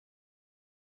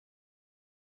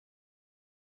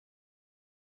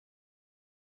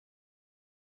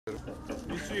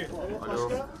Merci. Alo.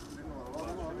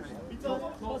 Bir tane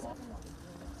bas.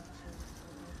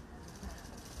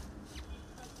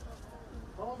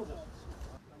 Tamam mıdır?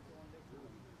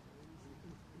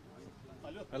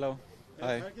 Alo. Hello.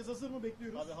 Evet, Hi. herkes hazır mı?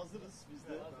 Bekliyoruz. Abi hazırız biz de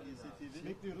TV.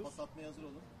 Bekliyoruz. Pas atmaya hazır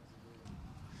olun.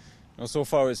 So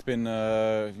far it's been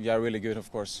really good,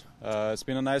 of course. It's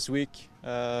been a nice week,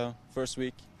 first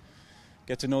week.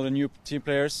 Get to know the new team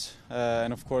players,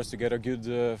 and of course to get a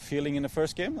good feeling in the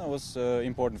first game. That was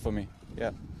important for me.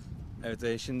 Yeah.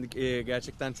 Evet, şimdi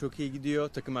gerçekten çok iyi gidiyor.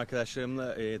 Takım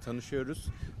arkadaşlarımla tanışıyoruz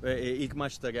ve ilk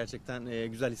maçta gerçekten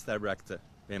güzel hisler bıraktı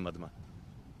benim adıma.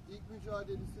 İlk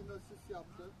mücadelesinde asist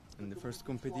yaptı. In the first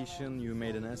competition, you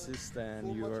made an assist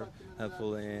and you were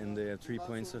helpful in the 3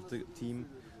 points of the team.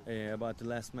 About the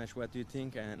last match, what do you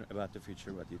think, and about the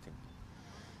future, what do you think?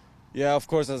 Yeah, of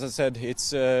course, as I said,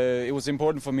 it was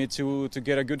important for me to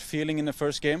get a good feeling in the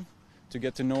first game, to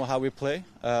get to know how we play.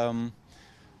 I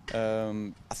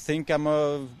think I'm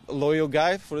a loyal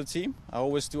guy for the team. I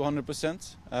always do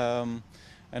 100%.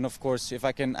 And of course, if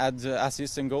I can add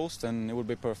assists and goals, then it would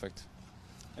be perfect.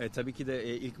 Tabii ki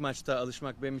de ilk maçta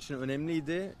alışmak benim için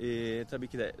önemliydi. Tabii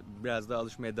ki de biraz daha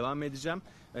alışmaya devam edeceğim.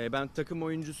 Ben takım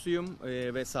oyuncusuyum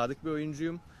ve sadık bir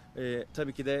oyuncuyum.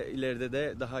 Tabii ki de ileride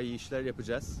de daha iyi işler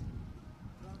yapacağız.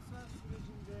 Transfer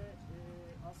sürecinde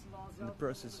aslında AZ In the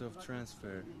process of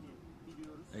transfer,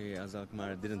 AZ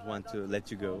Alkmaar didn't want to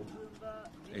let you go,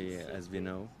 as we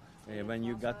know. When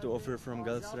you got the offer from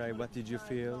Galatasaray, what did you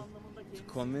feel? To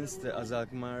convince the AZ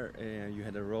Alkmaar, you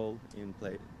had a role in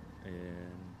play.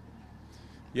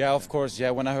 Yeah, of course.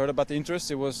 Yeah, when I heard about the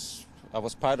interest, I was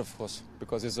proud, of course,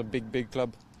 because it's a big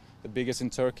club, the biggest in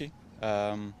Turkey.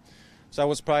 So I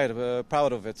was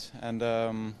proud of it, and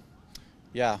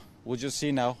yeah, we'll just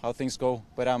see now how things go.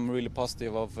 But I'm really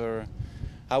positive of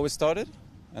how it started,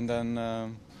 and then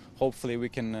hopefully we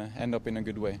can end up in a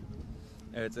good way.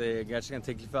 Evet, gerçekten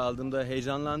teklifi aldığımda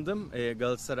heyecanlandım.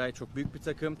 Galatasaray çok büyük bir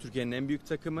takım, Türkiye'nin en büyük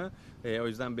takımı. O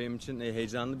yüzden benim için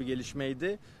heyecanlı bir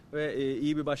gelişmeydi ve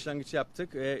iyi bir başlangıç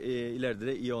yaptık ve ileride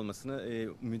de iyi olmasını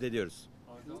ümit ediyoruz.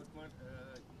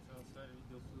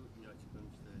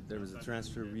 There was a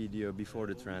transfer video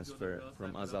before the transfer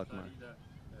from AZ Alkmaar.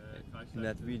 In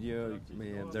that video,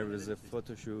 there was a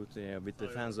photo shoot with the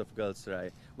fans of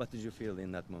Galatasaray. What did you feel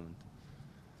in that moment?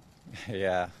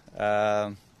 Yeah.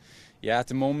 Yeah, at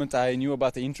the moment I knew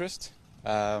about the interest.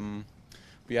 But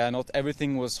yeah, not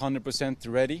everything was 100%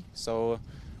 ready. So,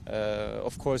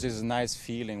 of course, it's a nice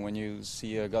feeling when you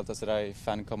see a Galatasaray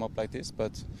fan come up like this.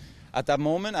 But at that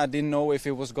moment, I didn't know if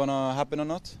it was gonna happen or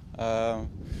not.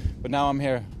 But now I'm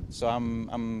here, so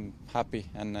I'm happy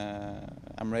and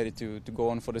I'm ready to go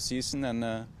on for the season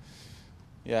and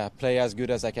yeah, play as good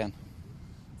as I can.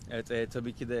 Evet,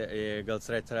 tabii ki de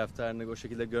Galatasaray taraftarını o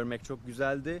şekilde görmek çok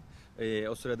güzeldi.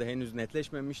 O sırada henüz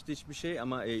netleşmemişti hiçbir şey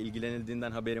ama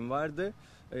ilgilenildiğinden haberim vardı.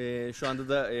 Şu anda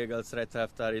da Galatasaray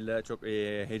taraftarıyla çok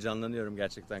heyecanlanıyorum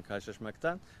gerçekten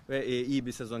karşılaşmaktan ve iyi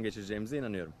bir sezon geçireceğimize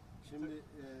inanıyorum. Şimdi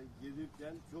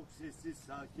gelirken çok sessiz,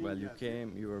 sakin Well, you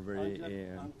came, you were very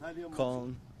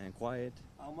calm and quiet.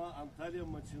 Ama Antalya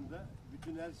maçında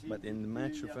bütün her şey But in the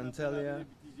match of Antalya,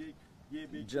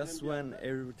 just when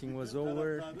everything was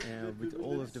over, with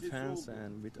all of the fans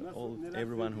and with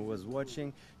everyone who was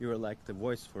watching, you were like the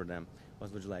voice for them.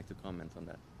 What would you like to comment on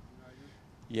that?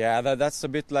 Yeah, that's a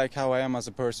bit like how I am as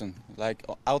a person. Like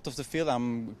out of the field,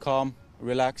 I'm calm,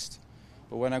 relaxed,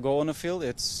 but when I go on the field,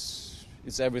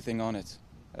 it's everything on it.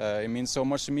 It means so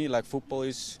much to me. Like football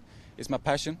is my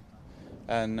passion,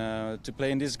 and to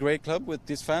play in this great club with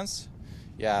these fans,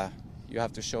 yeah, you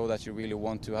have to show that you really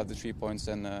want to have the 3 points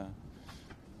and.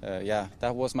 Yeah,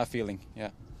 that was my feeling.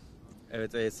 Yeah.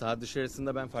 Evet, saha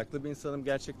dışarısında ben farklı bir insanım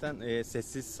gerçekten.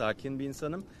 Sessiz, sakin bir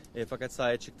insanım. Fakat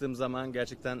sahaya çıktığım zaman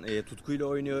gerçekten tutkuyla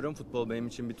oynuyorum. Futbol benim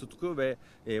için bir tutku ve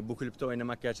bu kulüpte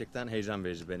oynamak gerçekten heyecan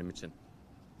verici benim için.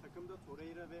 Takımda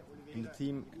Torreira ve Oliveira. In the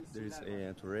team there is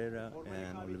Torreira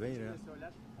and Oliveira.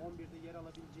 11'de yer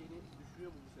alabileceğini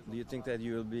düşünüyor mu bu sezon? Do you think that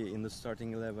you will be in the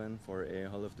starting 11 for a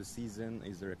whole of the season?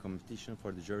 Is there a competition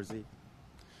for the jersey?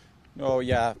 Oh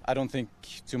yeah, I don't think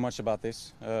too much about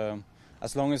this.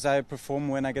 As long as I perform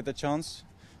when I get the chance,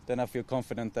 then I feel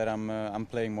confident that I'm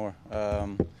playing more.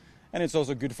 And it's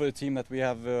also good for the team that we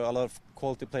have a lot of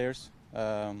quality players.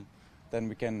 Then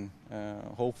we can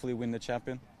hopefully win the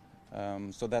champion.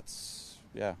 So that's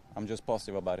I'm just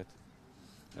positive about it.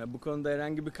 Bu konuda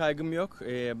herhangi bir kaygım yok.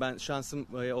 Ben şansım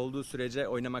olduğu sürece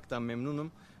oynamaktan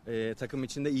memnunum. Takım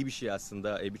için de iyi bir şey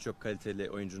aslında birçok kaliteli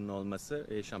oyuncunun olması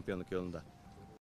şampiyonluk yolunda.